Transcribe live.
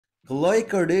Khloé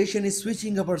Kardashian is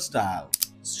switching up her style,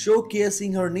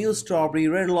 showcasing her new strawberry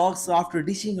red locks after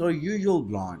ditching her usual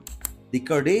blonde. The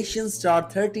Kardashian star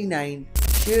 39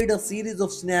 shared a series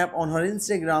of snaps on her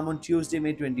Instagram on Tuesday,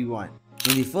 May 21.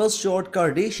 In the first shot,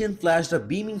 Kardashian flashed a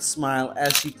beaming smile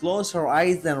as she closed her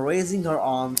eyes and raising her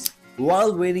arms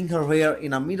while wearing her hair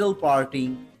in a middle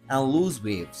parting and loose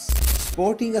waves.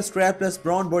 Sporting a strapless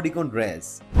brown bodycon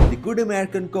dress, the Good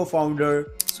American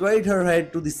co-founder swayed her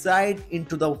head to the side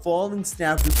into the following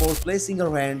snap before placing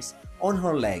her hands on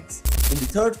her legs in the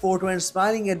third photo and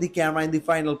smiling at the camera in the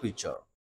final picture.